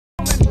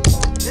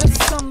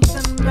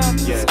about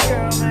this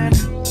girl, man.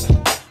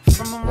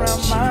 From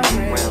around my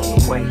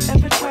way.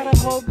 Ever try to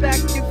hold back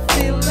your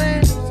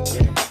feelings?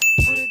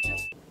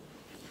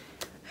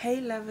 Hey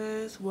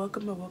lovers,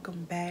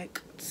 welcome back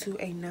to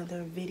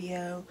another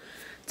video.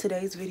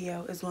 Today's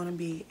video is going to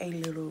be a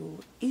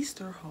little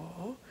Easter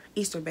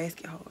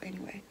basket haul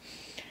anyway.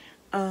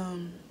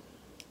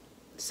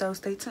 So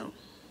stay tuned.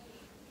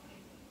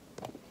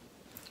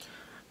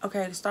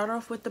 Okay, to start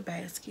off with the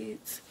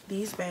baskets.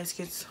 These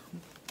baskets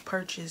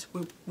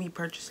we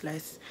purchased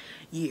last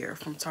year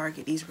from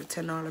Target. These were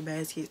 $10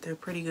 baskets. They're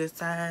pretty good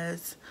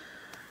size.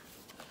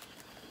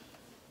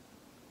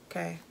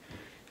 Okay,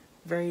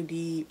 very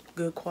deep,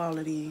 good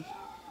quality.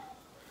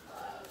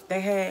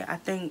 They had, I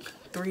think,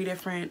 3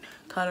 different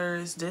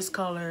colors. This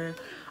color,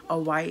 a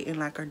white, and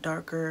like a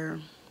darker,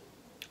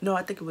 no,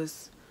 I think it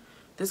was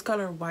this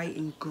color, white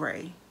and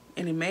gray,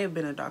 and it may have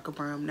been a darker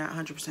brown. I'm not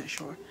 100%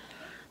 sure.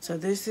 So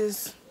this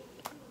is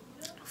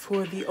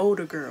for the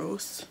older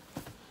girls.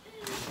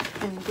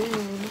 And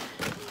then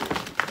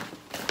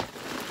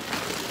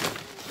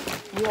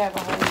we have a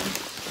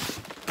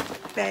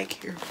whole bag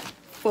here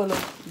full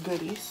of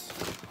goodies.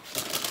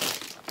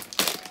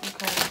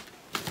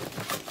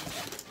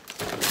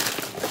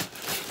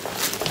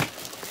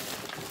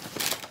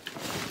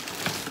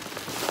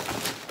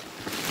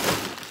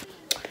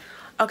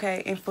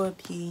 Okay, and for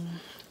the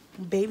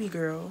baby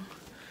girl,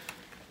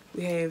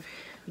 we have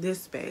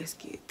this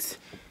basket.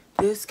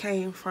 This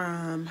came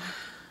from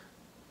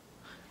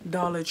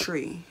Dollar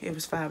Tree. It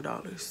was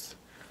 $5.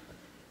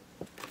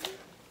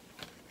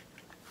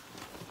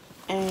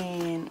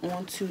 And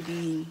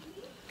onto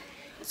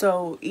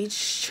so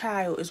each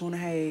child is going to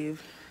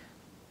have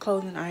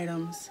clothing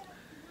items,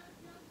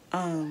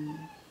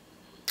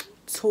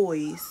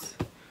 toys,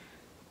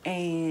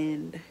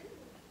 and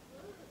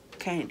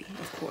candy,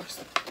 of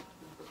course.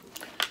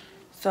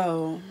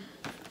 So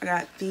I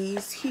got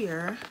these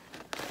here,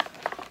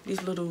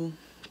 these little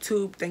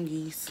tube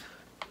thingies.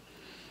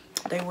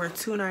 They were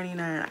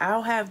 $2.99.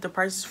 I'll have the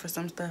prices for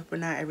some stuff, but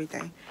not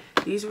everything.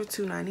 These were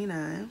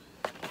 $2.99.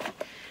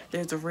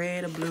 There's a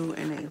red, a blue,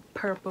 and a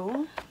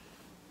purple.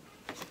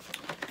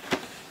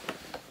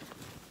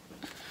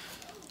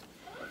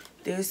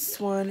 This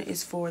one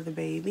is for the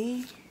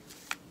baby.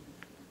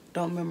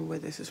 Don't remember where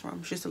this is from.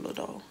 It's just a little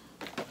doll.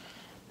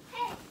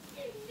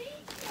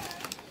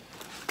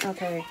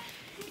 Okay.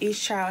 Each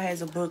child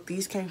has a book.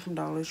 These came from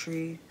Dollar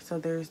Tree. So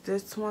there's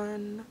this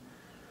one.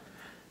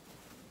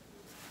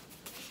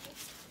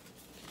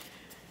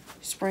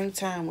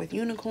 Springtime with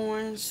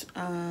Unicorns.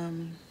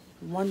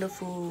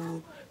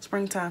 Wonderful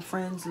Springtime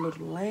Friends,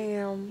 Little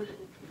Lamb.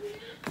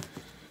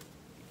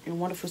 And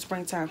Wonderful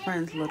Springtime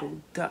Friends, Little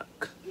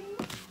Duck.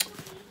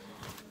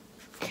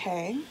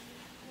 Okay.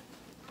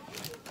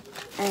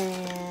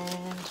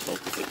 And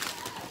let's see.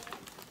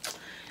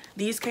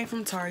 These came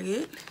from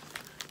Target.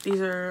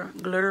 These are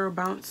glitter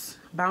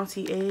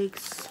bouncy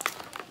eggs.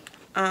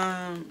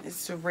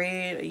 It's a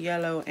red, a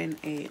yellow, and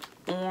a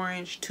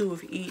orange. 2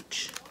 of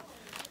each.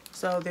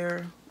 So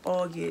they're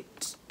all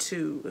get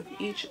 2 of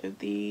each of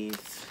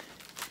these.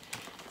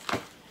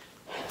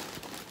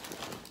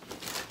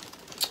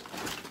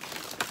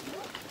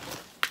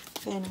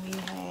 Then we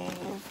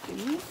have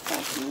these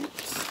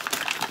segments.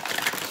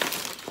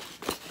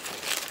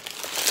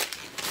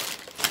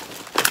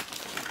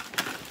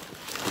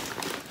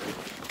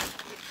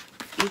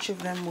 Each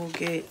of them will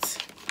get,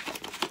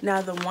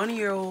 now the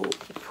 1-year-old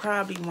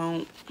probably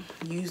won't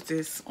use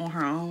this on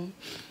her own,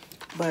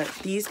 but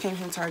these came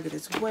from Target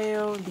as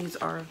well. These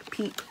are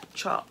pink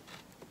chalk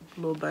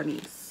little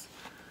bunnies.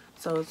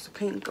 So it's a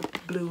pink, a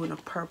blue, and a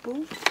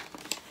purple.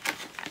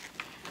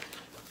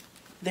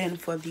 Then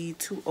for the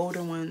 2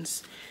 older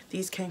ones,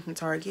 these came from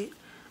Target.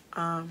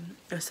 A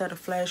set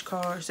of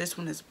flashcards. This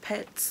one is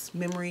Pets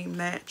Memory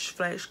Match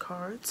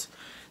flashcards.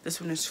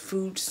 This one is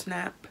Food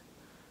Snap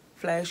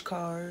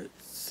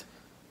flashcards.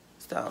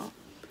 So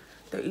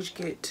they'll each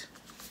get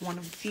 1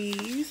 of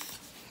these.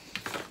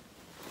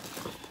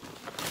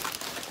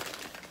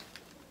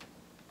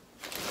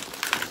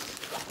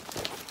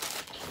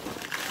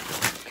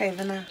 Okay,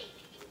 then I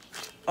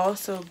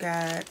also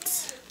got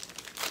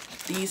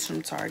these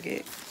from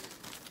Target.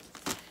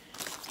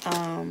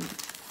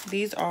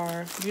 These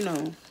are, you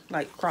know,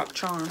 like Croc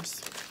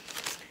Charms.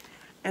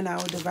 And I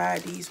will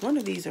divide these. One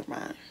of these are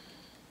mine.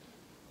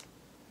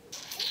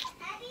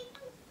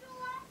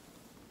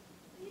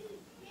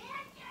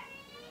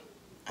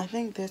 I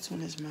think this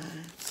one is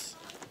mine.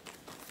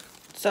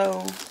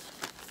 So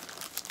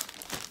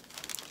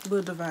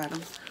we'll divide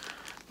them.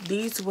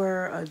 These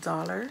were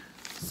 $1.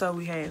 So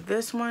we have,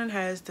 this one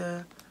has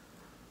the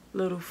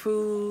little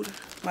food,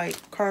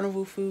 like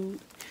carnival food.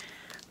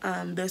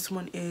 This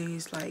one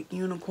is like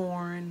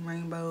unicorn,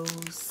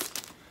 rainbows.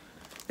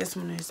 This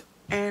one is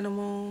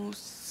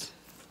animals.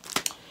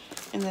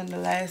 And then the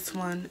last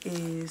one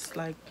is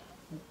like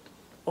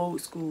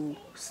old school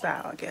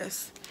style, I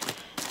guess.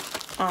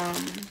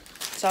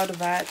 So I'll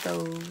divide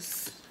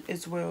those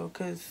as well,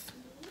 because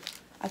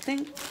I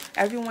think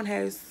everyone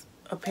has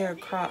a pair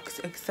of Crocs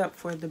except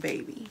for the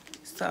baby.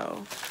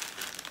 So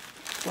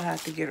We'll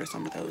have to get her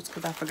some of those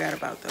because I forgot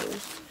about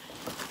those.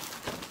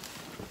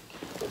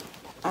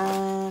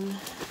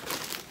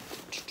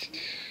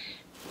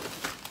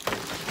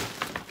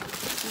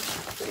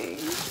 Let's see.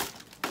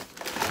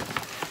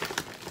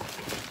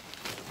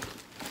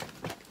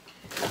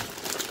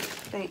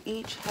 They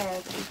each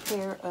have a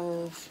pair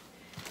of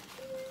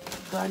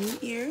bunny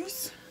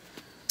ears.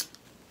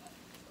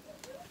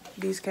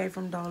 These came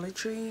from Dollar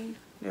Tree.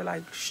 They're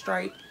like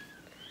striped,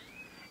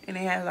 and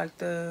they have like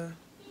the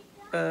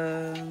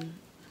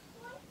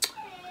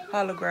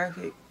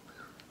holographic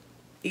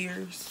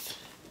ears.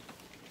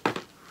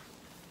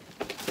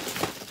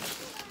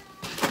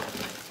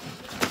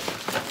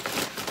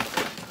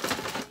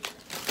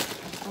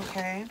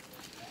 Okay,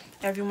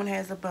 everyone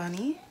has a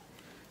bunny.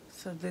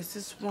 So this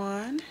is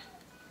one.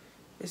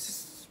 This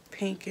is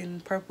pink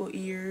and purple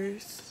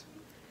ears,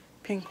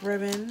 pink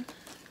ribbon.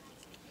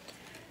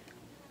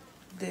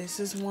 This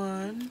is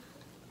one.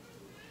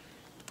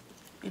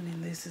 And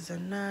then this is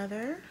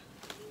another.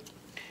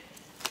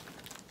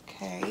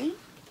 Okay.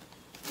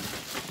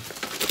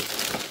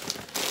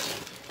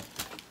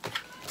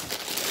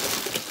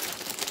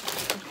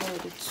 Okay,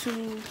 the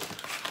two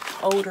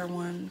older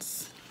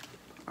ones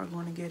are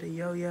going to get a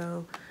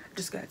yo-yo.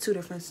 Just got two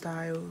different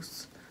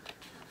styles.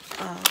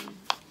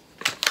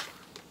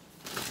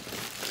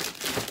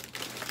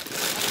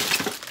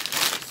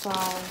 So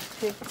I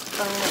picked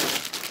up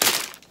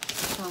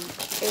some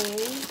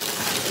eggs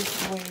as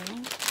well.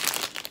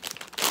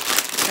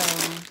 So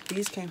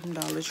these came from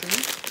Dollar Tree.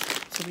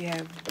 So we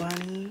have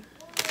bunny,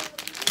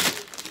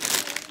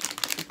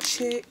 a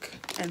chick,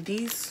 and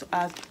these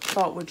I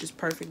thought were just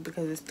perfect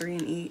because it's 3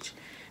 in each.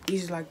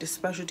 These are like the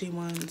specialty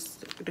ones,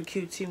 the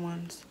cutesy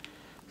ones.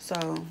 So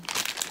 1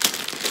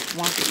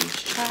 for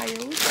each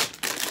child,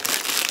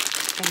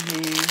 and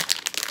then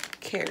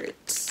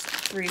carrots,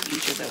 3 of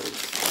each of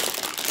those.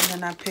 And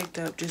then I picked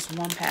up just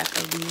 1 pack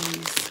of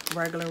these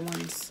regular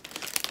ones,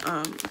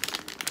 and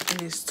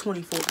there's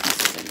 24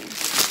 pieces in it.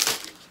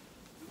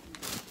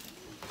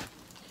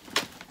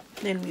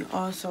 Then we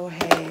also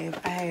have,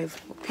 I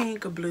have a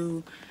pink, a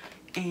blue,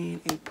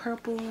 and a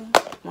purple,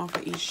 1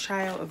 for each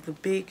child of the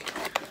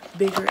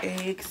bigger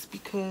eggs,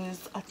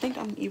 because I think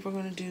I'm either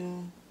going to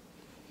do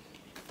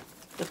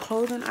the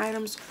clothing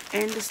items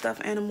and the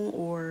stuffed animal,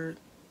 or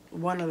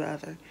one or the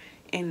other,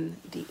 and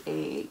the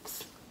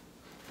eggs.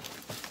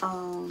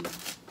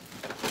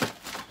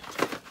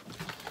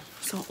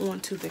 So on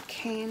to the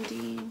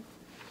candy.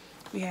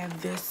 We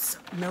have this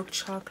milk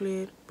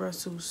chocolate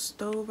Brussels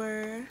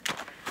Stover.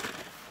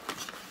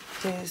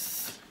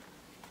 This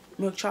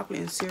milk chocolate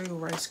and cereal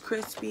Rice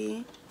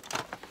Krispie.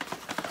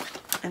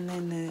 And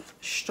then the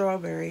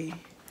strawberry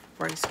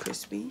Rice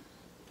Krispie.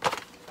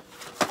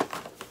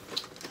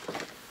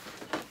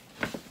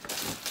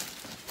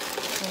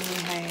 Then we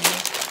have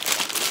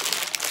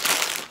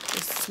the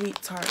sweet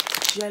tart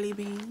jelly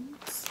beans.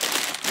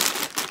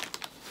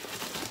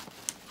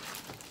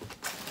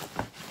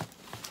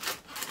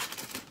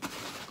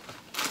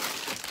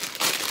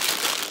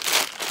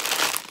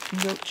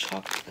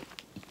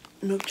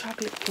 Milk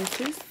chocolate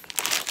kisses.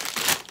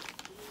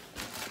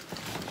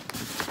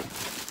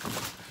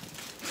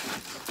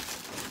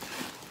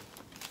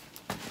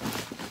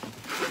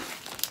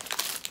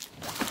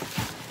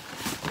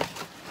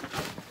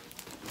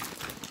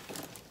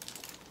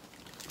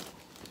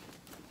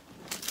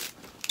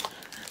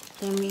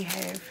 Then we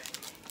have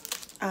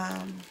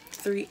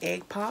 3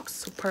 egg pops,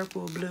 so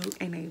purple, blue,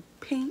 and a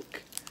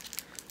pink.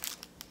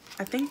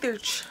 I think they're,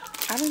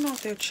 I don't know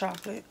if they're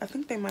chocolate. I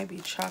think they might be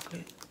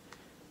chocolate.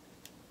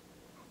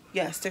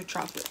 Yes, they're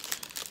chocolate.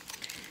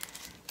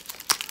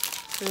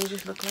 So they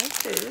just look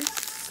like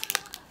this.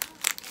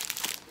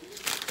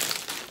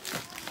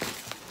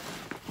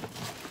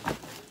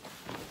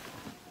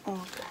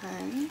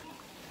 Okay.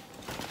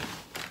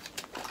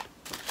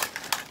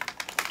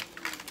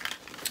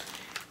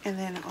 And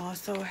then I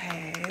also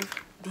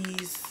have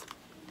these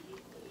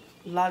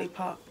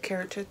lollipop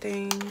character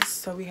things.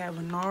 So we have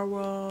a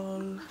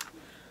narwhal,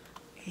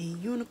 a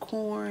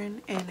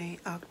unicorn, and an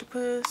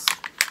octopus.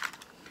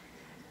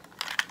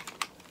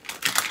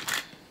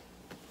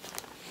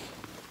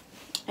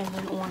 And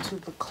then on to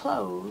the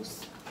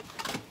clothes.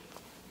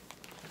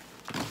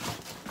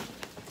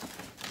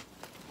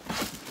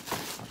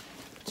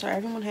 So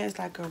everyone has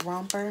like a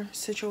romper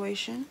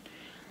situation.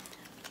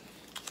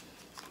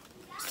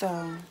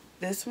 So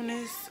this one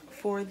is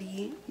for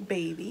the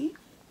baby.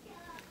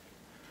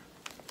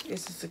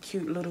 This is a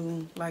cute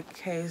little, like,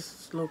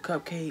 has little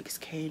cupcakes,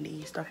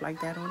 candy, stuff like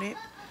that on it.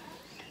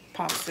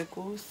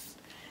 Popsicles.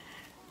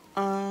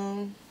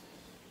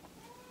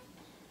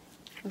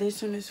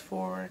 This one is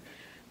for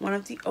one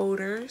of the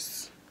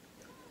olders.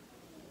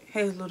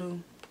 Has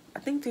little, I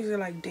think these are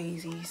like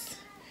daisies.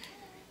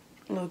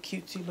 A little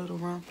cutesy little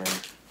romper.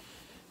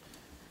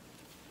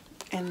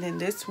 And then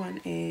this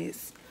one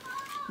is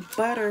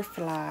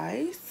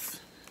butterflies.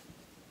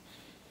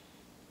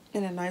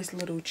 In a nice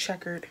little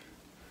checkered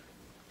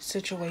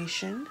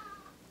situation.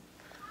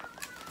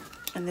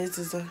 And this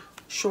is a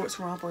shorts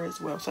romper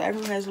as well. So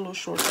everyone has a little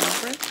shorts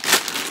romper.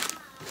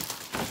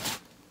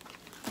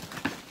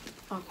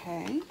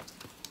 Okay.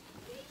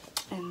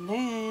 And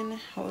then,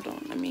 hold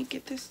on, let me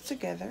get this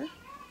together.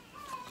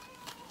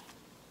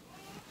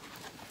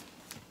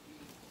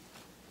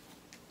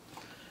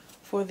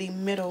 For the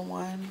middle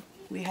one,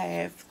 we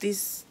have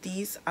these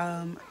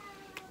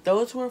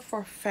those were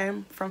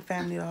from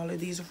Family Dollar.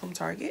 These are from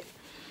Target.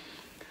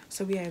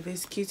 So we have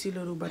this cutesy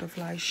little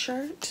butterfly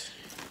shirt,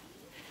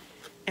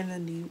 and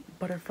then the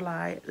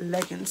butterfly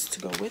leggings to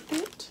go with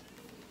it.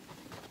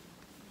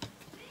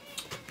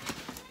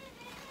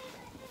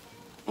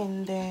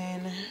 And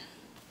then,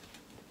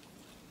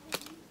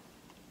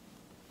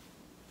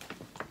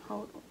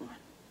 hold on.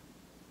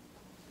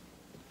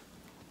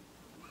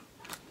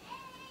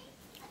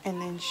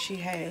 And then she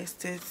has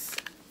this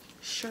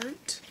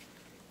shirt.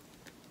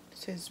 It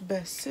says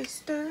Best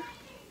Sister.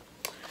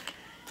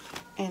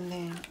 And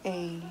then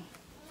a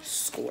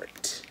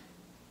skirt.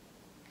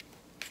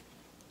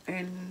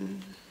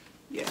 And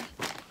yeah.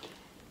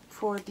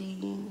 For the,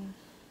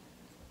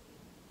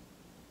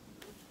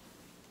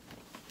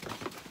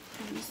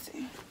 let me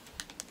see.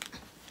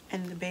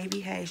 And the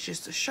baby has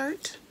just a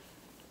shirt.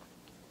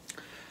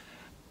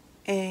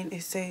 And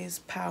it says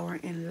Power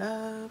and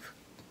Love.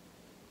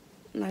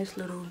 Nice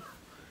little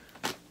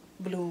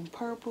blue and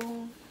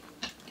purple.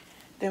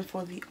 Then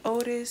for the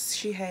oldest,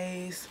 she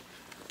has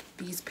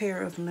these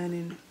pair of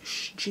linen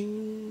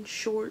jean-ish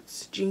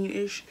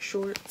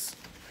shorts.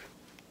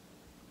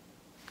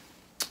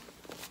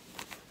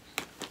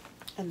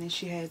 And then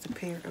she has a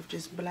pair of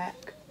just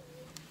black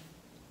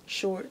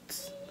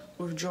shorts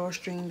with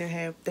drawstring.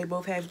 They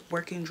both have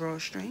working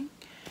drawstring.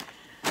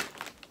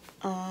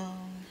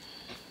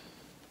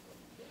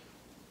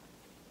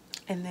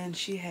 And then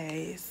she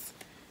has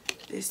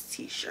this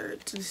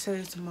t-shirt. This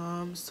says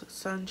Mom's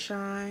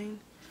Sunshine.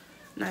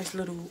 Nice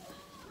little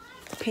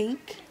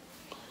pink.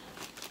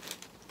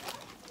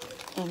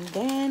 And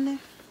then,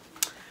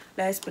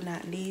 last but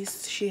not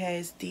least, she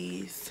has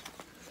these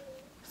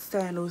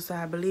sandals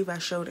that I believe I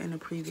showed in a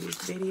previous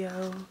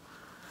video.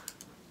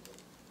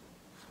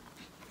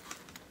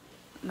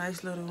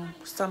 Nice little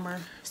summer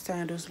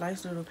sandals.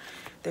 Nice little,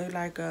 they're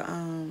like a,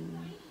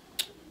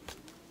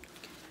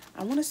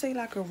 I want to say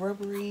like a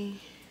rubbery,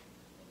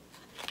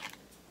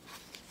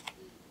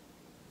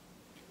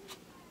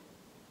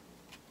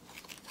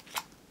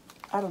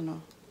 I don't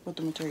know what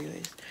the material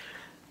is,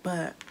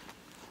 but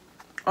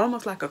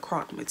almost like a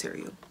croc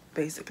material,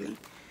 basically.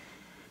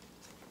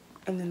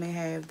 And then they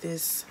have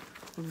this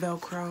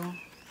Velcro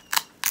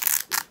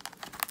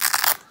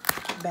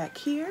back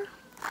here.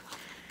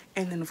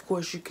 And then, of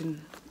course, you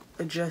can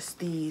adjust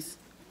these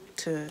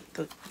to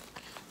the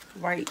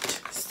right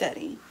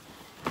setting.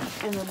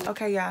 And then,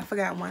 okay, y'all, I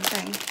forgot one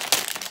thing.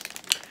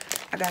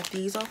 I got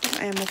these off of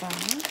Amazon.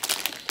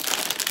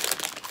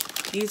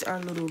 These are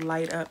little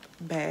light up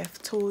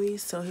bath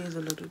toys. So here's a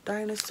little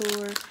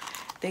dinosaur.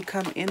 They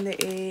come in the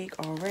egg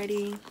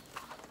already.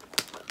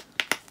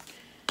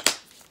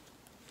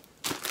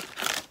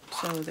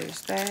 So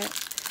there's that.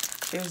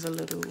 There's a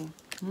little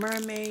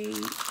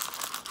mermaid.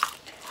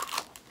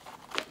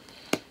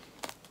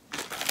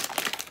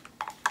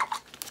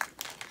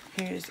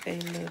 Here's a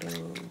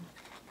little,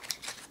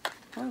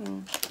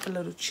 a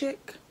little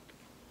chick.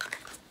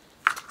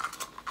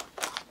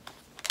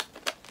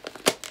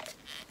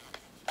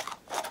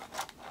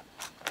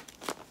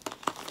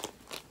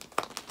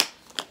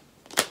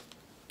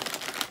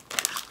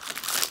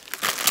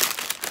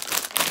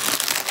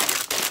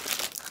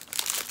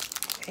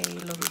 A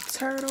little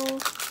turtle.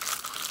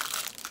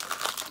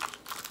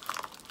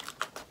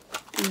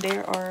 And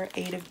there are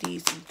 8 of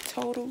these in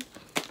total.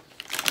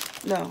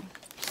 No,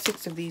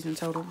 6 of these in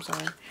total, I'm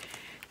sorry.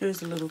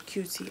 Here's a little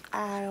cutie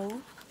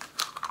owl.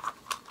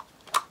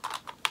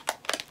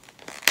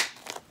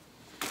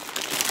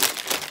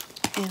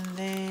 And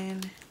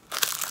then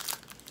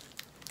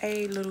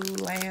a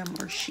little lamb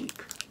or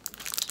sheep.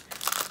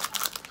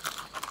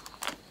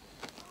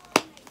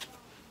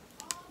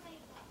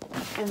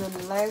 And then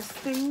the last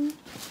thing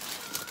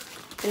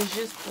is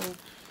just the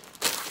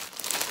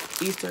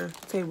Easter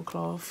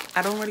tablecloth.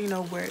 I don't really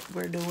know what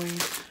we're doing.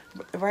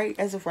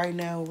 As of right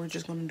now, we're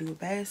just going to do a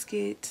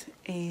basket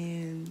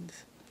and,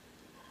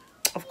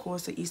 of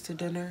course, the Easter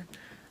dinner.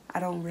 I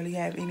don't really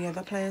have any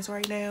other plans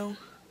right now.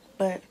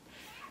 But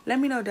let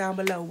me know down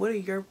below, what are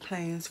your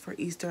plans for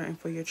Easter and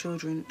for your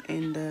children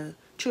and the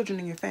children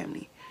in your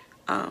family?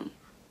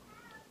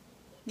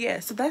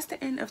 Yeah, so that's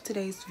the end of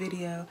today's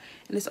video.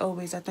 And as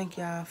always, I thank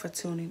y'all for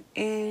tuning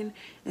in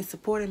and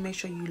supporting. Make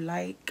sure you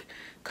like,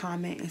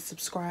 comment, and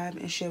subscribe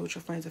and share with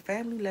your friends and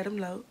family. Let them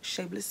know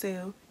Shey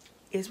Blissel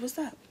is what's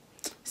up.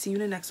 See you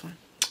in the next one.